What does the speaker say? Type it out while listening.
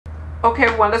Okay,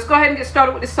 everyone, let's go ahead and get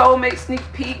started with the Soulmate Sneak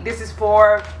Peek. This is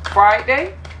for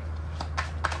Friday,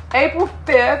 April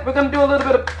 5th. We're going to do a little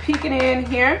bit of peeking in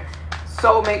here.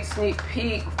 Soulmate Sneak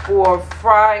Peek for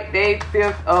Friday,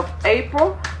 5th of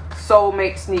April.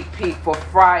 Soulmate Sneak Peek for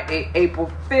Friday,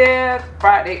 April 5th.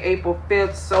 Friday, April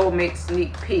 5th, Soulmate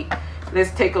Sneak Peek.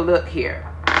 Let's take a look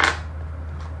here.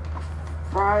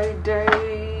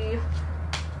 Friday.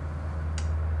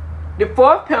 The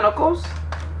Four of Pentacles.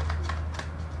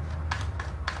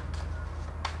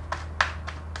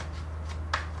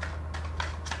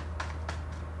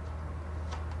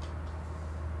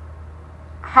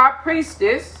 High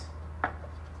Priestess.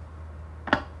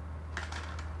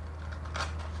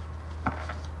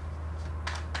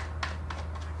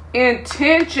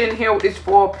 Intention here with this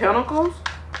Four of Pentacles.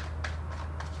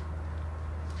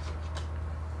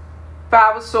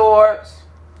 Five of Swords.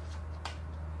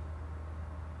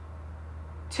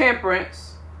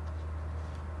 Temperance.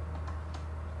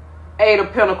 Eight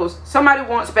of Pentacles. Somebody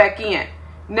wants back in.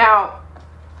 Now,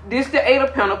 this is the Eight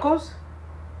of Pentacles.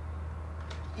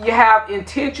 You have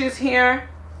intentions here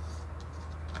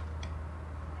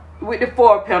with the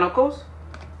Four of Pentacles.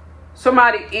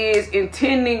 Somebody is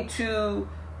intending to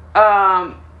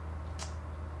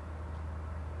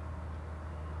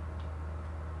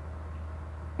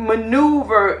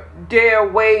maneuver their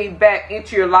way back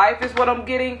into your life is what I'm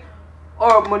getting,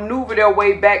 or maneuver their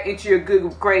way back into your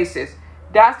good graces.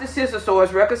 That's the Six of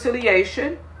Swords,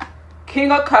 reconciliation.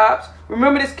 King of Cups.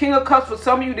 Remember, this King of Cups, for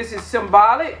some of you, this is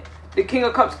symbolic. The King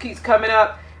of Cups keeps coming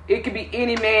up. It could be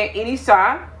any man, any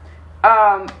sign.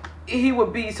 He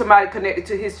would be somebody connected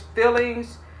to his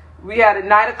feelings. We had a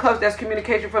Knight of Cups. That's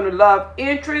communication from the love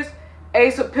interest.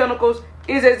 Ace of Pentacles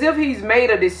is as if he's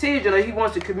made a decision, or he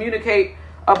wants to communicate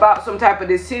about some type of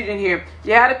decision here.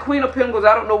 You had a Queen of Pentacles.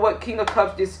 I don't know what King of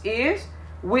Cups this is.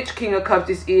 Which King of Cups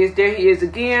this is. There he is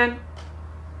again.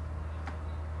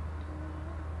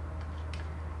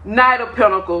 Knight of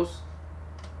Pentacles.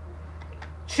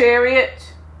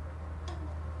 Chariot.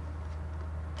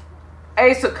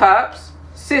 Ace of Cups.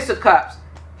 Six of Cups.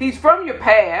 He's from your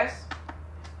past.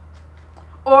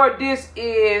 Or this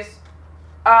is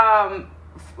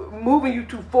moving you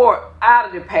too far out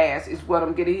of the past is what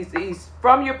I'm getting. He's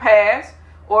from your past.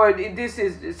 Or this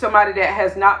is somebody that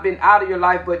has not been out of your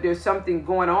life, but there's something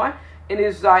going on. And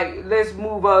it's like, let's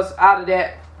move us out of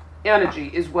that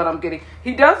energy is what I'm getting.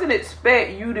 He doesn't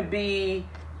expect you to be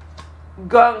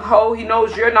gung-ho. He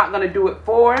knows you're not going to do it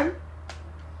for him.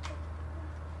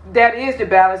 That is the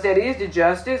balance. That is the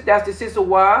justice. That's the Six of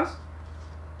Wands.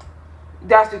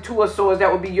 That's the Two of Swords.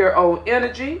 That would be your own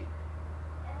energy.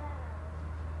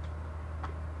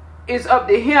 It's up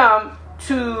to him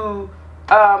to,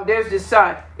 there's the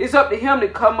Sun. It's up to him to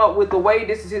come up with the way,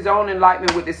 this is his own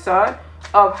enlightenment with the Sun,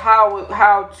 of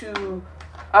how to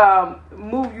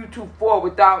move you too far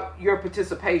without your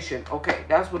participation. Okay,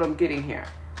 that's what I'm getting here.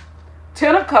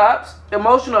 Ten of Cups,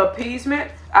 emotional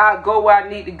appeasement. I go where I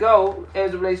need to go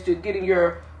as it relates to getting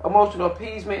your emotional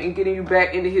appeasement and getting you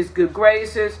back into his good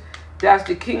graces. That's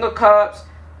the King of Cups.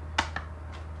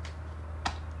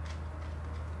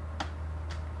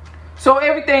 So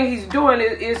everything he's doing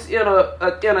is in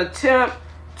an attempt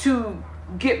to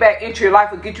get back into your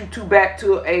life, or get you back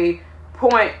to a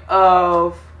point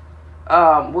of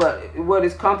what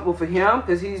is comfortable for him,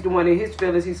 because he's the one in his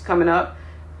feelings. He's coming up.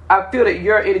 I feel that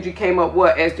your energy came up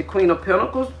as the Queen of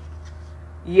Pentacles.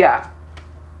 Yeah.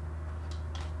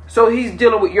 So he's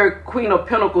dealing with your Queen of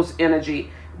Pentacles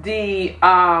energy. The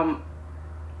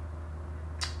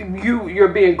you're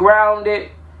being grounded.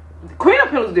 The Queen of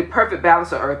Pentacles is the perfect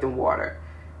balance of earth and water.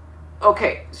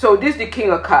 Okay, so this is the King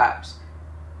of Cups.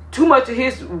 Too much of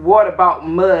his water about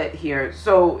mud here.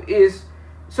 So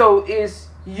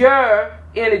your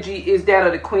energy is that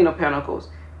of the Queen of Pentacles.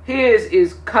 His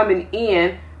is coming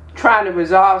in, trying to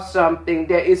resolve something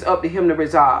that is up to him to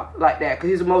resolve, like that, because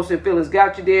his emotions and feelings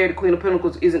got you there. The Queen of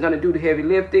Pentacles isn't going to do the heavy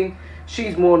lifting.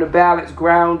 She's more on the balance,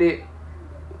 grounded,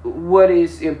 what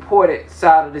is important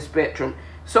side of the spectrum.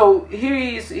 So here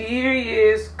he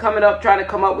is coming up, trying to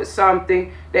come up with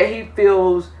something that he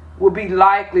feels will be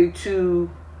likely to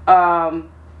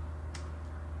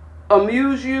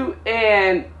amuse you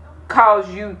and cause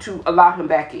you to allow him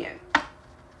back in.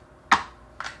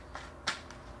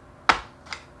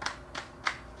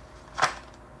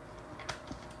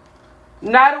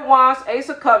 Knight of Wands, Ace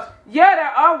of Cups. Yeah, there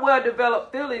are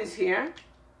well-developed feelings here.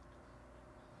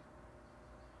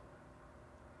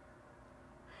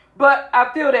 But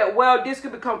I feel that, well, this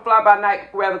could become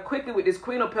fly-by-night rather quickly with this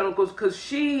Queen of Pentacles, because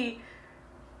she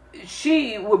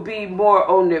would be more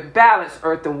on the balance,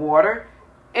 earth and water.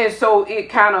 And so it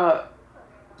kind of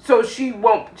So she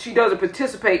doesn't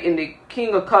participate in the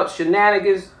King of Cups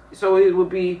shenanigans. So it would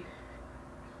be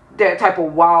that type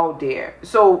of wild dare.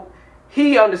 So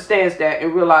he understands that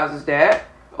and realizes that.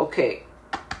 Okay.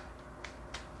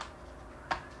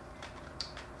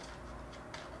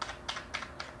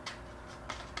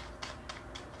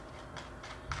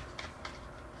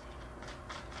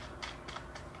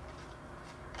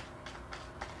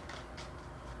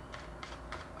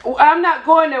 I'm not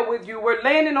going there with you. We're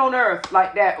landing on earth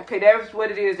like that. Okay, that's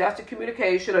what it is. That's the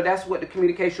communication, or that's what the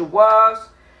communication was.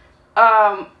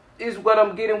 Is what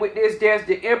I'm getting with this. There's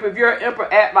the emperor. If you're an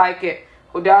emperor, act like it.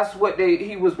 Or that's what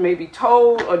he was maybe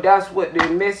told, or that's what the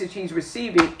message he's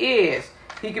receiving is.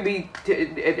 He could be,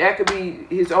 that could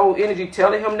be his own energy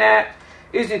telling him that.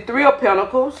 Is the Three of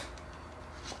Pentacles.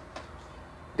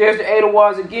 There's the Eight of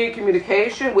Wands again,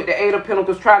 communication with the Eight of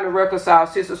Pentacles trying to reconcile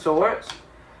Six of Swords.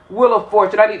 Wheel of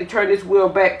Fortune. I need to turn this wheel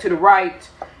back to the right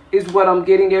is what I'm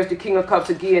getting. There's the King of Cups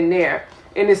again there.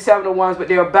 And the Seven of Wands, but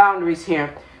there are boundaries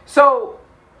here. So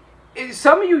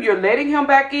some of you, you're letting him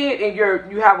back in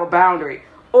and you have a boundary.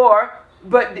 But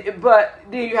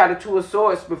then you had the Two of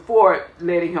Swords before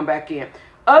letting him back in.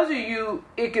 Others of you,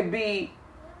 it could be,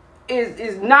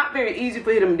 it's not very easy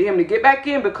for him to get back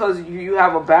in because you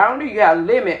have a boundary, you have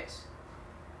limits.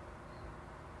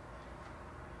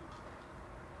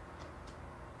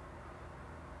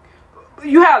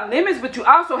 You have limits, but you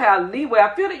also have leeway.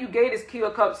 I feel that you gave this King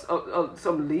of Cups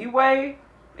some leeway,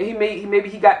 and maybe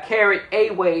he got carried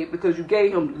away because you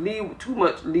gave him too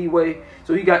much leeway,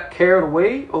 so he got carried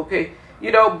away. Okay,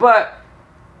 you know. But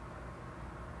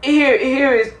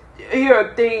here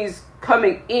are things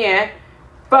coming in,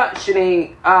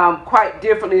 functioning quite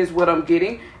differently is what I'm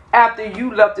getting. After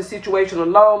you left the situation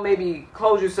alone, maybe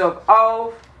close yourself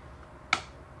off.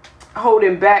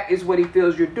 Holding back is what he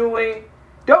feels you're doing.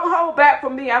 Don't hold back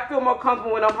from me. I feel more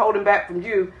comfortable when I'm holding back from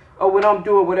you, or when I'm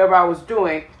doing whatever I was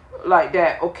doing like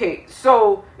that. Okay,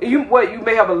 so you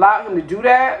may have allowed him to do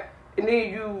that, and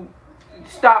then you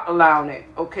stop allowing it.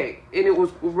 Okay, and it was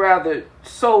rather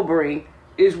sobering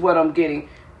is what I'm getting.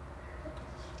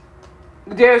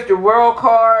 There's the World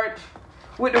card.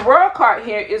 With the World card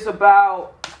here, it's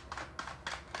about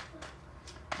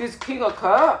this King of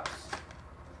Cups,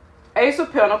 Ace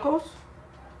of Pentacles,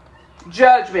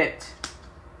 Judgment.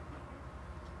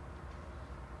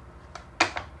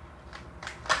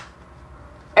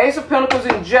 Ace of Pentacles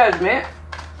in Judgment.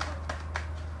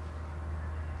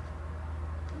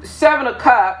 Seven of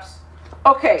Cups.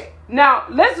 Okay, now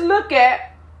let's look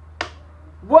at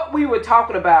what we were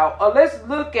talking about. Or let's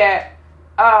look at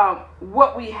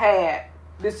what we had.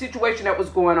 The situation that was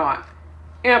going on.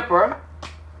 Emperor.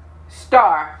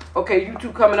 Star. Okay, you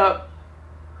two coming up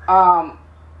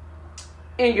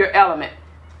in your element.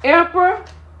 Emperor.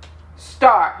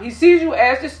 Star. He sees you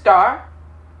as the star.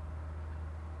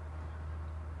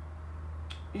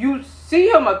 You see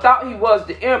him or thought he was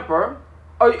the emperor,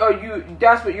 or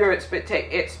that's what you're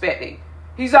expecting.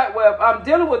 He's like, well, if I'm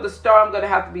dealing with the star, I'm going to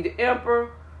have to be the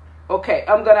emperor. Okay,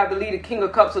 I'm going to have to leave the King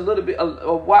of Cups a little bit,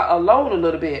 alone a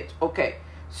little bit. Okay,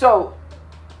 so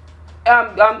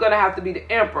I'm going to have to be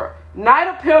the emperor. Knight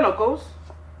of Pentacles.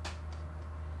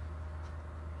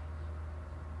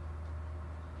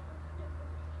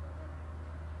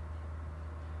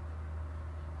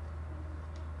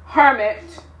 Hermit.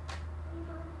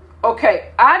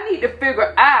 Okay, I need to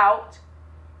figure out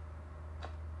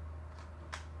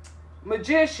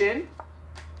Magician,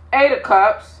 Eight of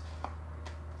Cups,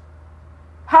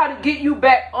 how to get you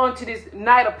back onto this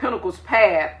Knight of Pentacles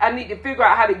path. I need to figure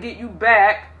out how to get you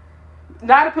back.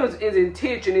 Knight of Pentacles is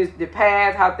intention, is the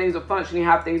path, how things are functioning,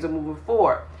 how things are moving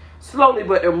forward. Slowly,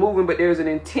 but they're moving, but there's an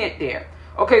intent there.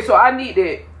 Okay, so I need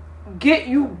to get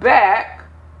you back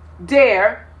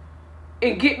there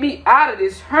and get me out of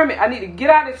this hermit. I need to get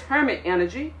out of this hermit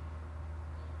energy.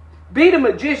 Be the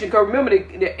magician. Because remember,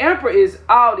 the emperor is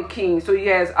all the king. So he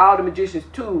has all the magician's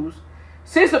tools.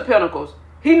 Six of Pentacles.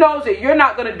 He knows that you're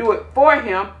not going to do it for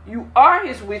him. You are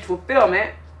his wish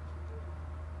fulfillment.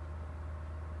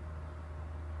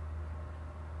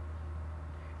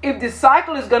 If the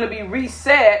cycle is going to be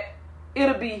reset,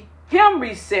 it'll be him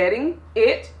resetting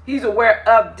it. He's aware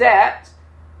of that.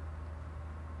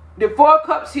 The Four of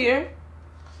Cups here.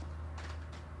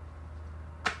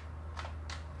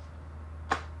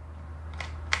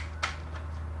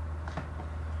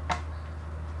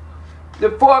 The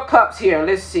Four of Cups here.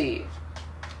 Let's see.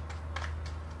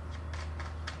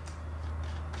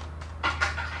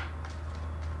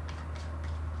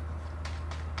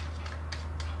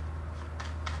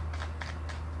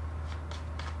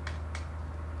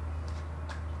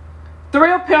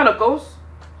 Three of Pentacles.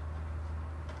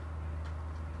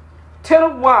 Ten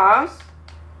of Wands,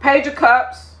 Page of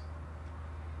Cups.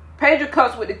 Page of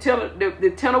Cups with the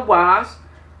Ten of Wands.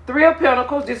 Three of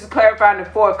Pentacles. This is clarifying the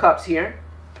Four of Cups here.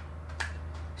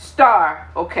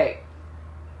 Star. Okay.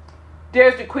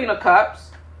 There's the Queen of Cups.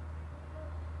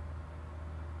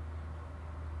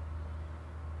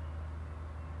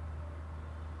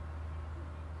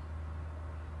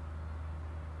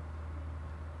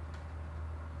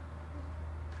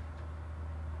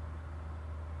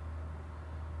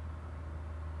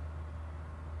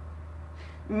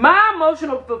 My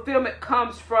emotional fulfillment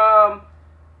comes from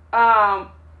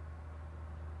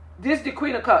this is the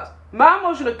Queen of Cups. My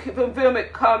emotional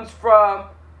fulfillment comes from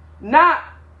not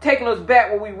taking us back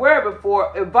where we were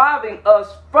before, evolving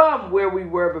us from where we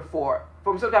were before.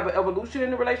 From some type of evolution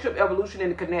in the relationship, evolution in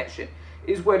the connection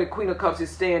is where the Queen of Cups is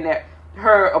saying that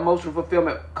her emotional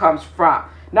fulfillment comes from.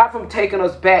 Not from taking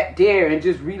us back there and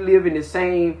just reliving the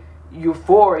same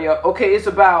euphoria. Okay, it's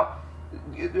about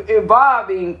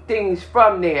evolving things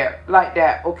from there like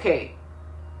that. Okay.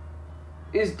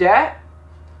 Is that?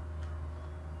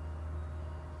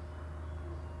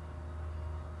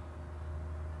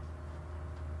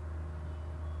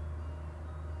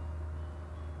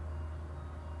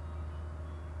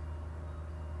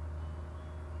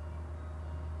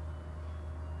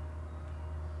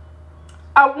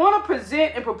 I want to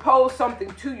present and propose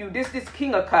something to you. This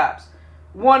King of Cups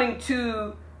wanting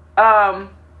to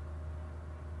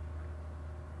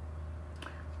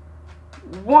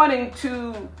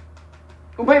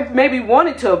maybe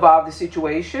wanting to evolve the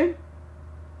situation.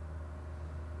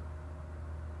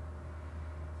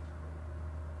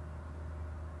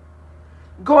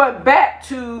 Going back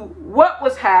to what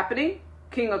was happening,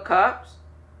 King of Cups.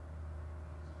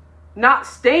 Not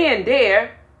staying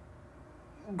there.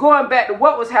 Going back to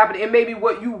what was happening and maybe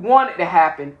what you wanted to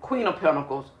happen, Queen of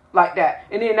Pentacles, like that.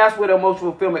 And then that's where the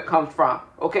emotional fulfillment comes from.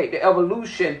 Okay, the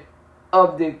evolution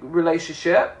of the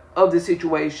relationship, of the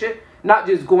situation, not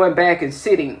just going back and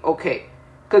sitting. Okay,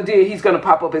 because then he's going to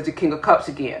pop up as the King of Cups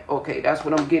again. Okay, that's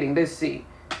what I'm getting. Let's see.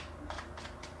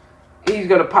 He's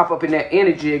going to pop up in that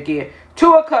energy again.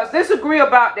 Two of Cups. Let's agree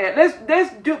about that. Let's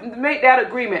make that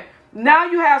agreement. Now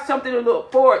you have something to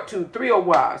look forward to. Three of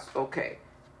Wands. Okay.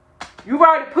 You've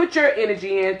already put your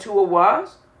energy in. Two of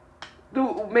Wands.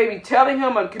 Maybe telling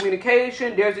him on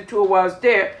communication. There's the Two of Wands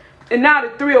there. And now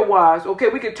the Three of Wands. Okay,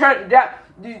 we can turn that.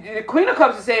 The Queen of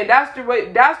Cups is saying that's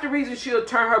the reason she'll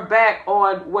turn her back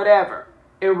on whatever.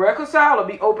 And reconcile or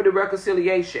be open to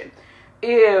reconciliation.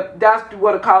 If that's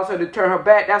what it calls her to turn her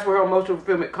back, that's where her emotional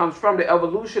fulfillment comes from. The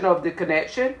evolution of the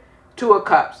connection. Two of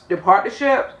Cups. The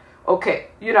partnerships. Okay,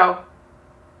 you know.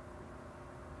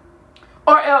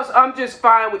 Or else I'm just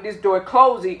fine with this door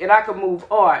closing and I can move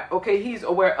on. Okay, he's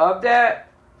aware of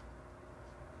that.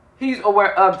 He's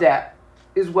aware of that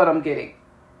is what I'm getting.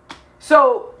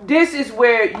 So this is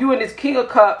where you and this King of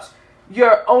Cups,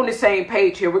 you're on the same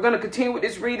page here. We're going to continue with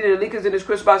this reading. The link is in the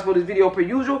description box for this video per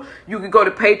usual. You can go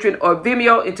to Patreon or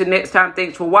Vimeo. Until next time,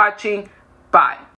 thanks for watching. Bye.